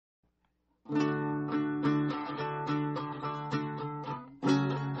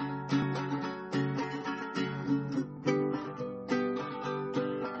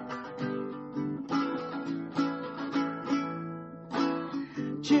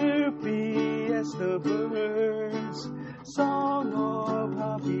Chirpy as the birds, song of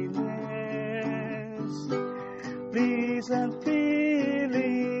happiness, pleasant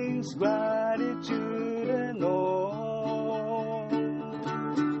feelings, gratitude and all.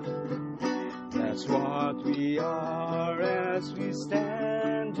 That's what we are as we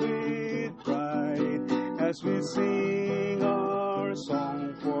stand with pride, as we sing our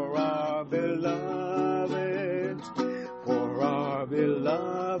song for our beloved, for our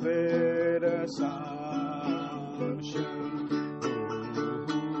beloved Assumption.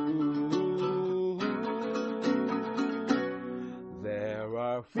 There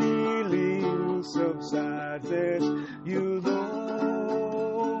are feelings of sadness, you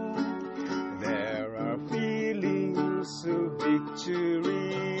know. There are feelings of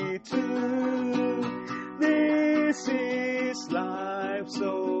victory too. This is life,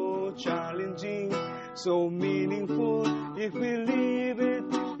 so challenging, so meaningful, if we leave it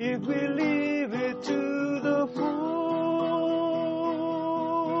to the full.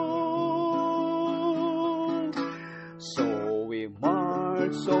 So we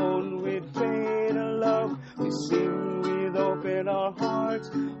march on with faith and love, we sing with open our hearts,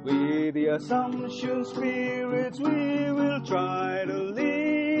 with the Assumption spirits we will try to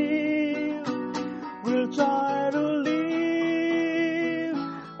live, we'll try to live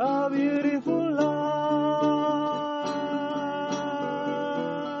a beautiful life.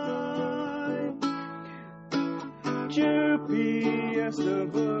 Chirpy as the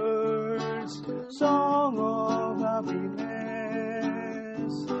birds, song of happiness,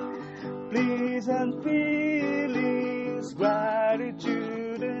 pleasant feelings,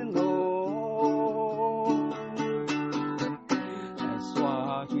 gratitude and all. That's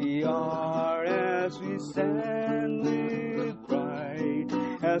what we are as we stand with pride,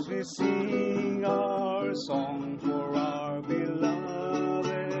 as we sing our song for our beloved,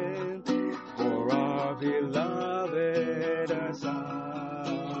 for our beloved Assumption.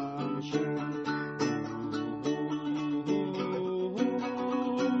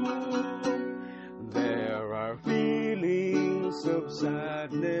 There are feelings of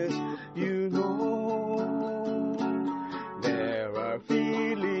sadness, you know. There are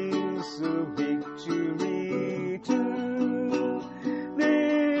feelings of victory too.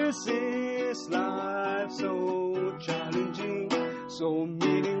 This is life, so challenging, so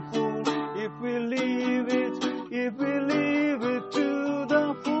meaningful, if we leave it to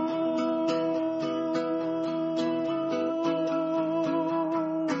the full.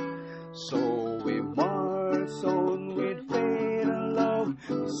 So we march on with faith and love,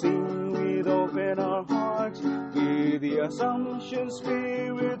 we sing with open our hearts, with the Assumption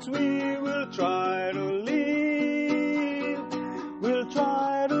spirits we will try to live, we'll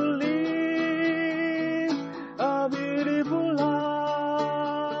try to live a beautiful life.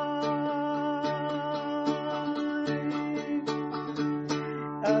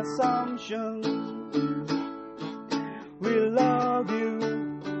 Assumption, we love you.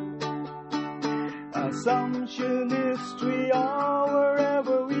 Assumptionist, we are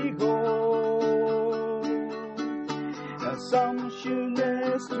wherever we go.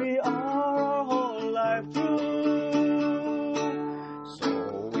 Assumptionist, we are our whole life through. So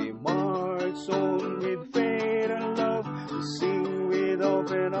we march on with faith and love, we sing with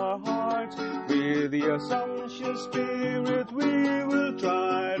open our hearts, with the Assumption spirit we will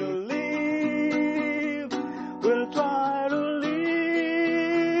try to live,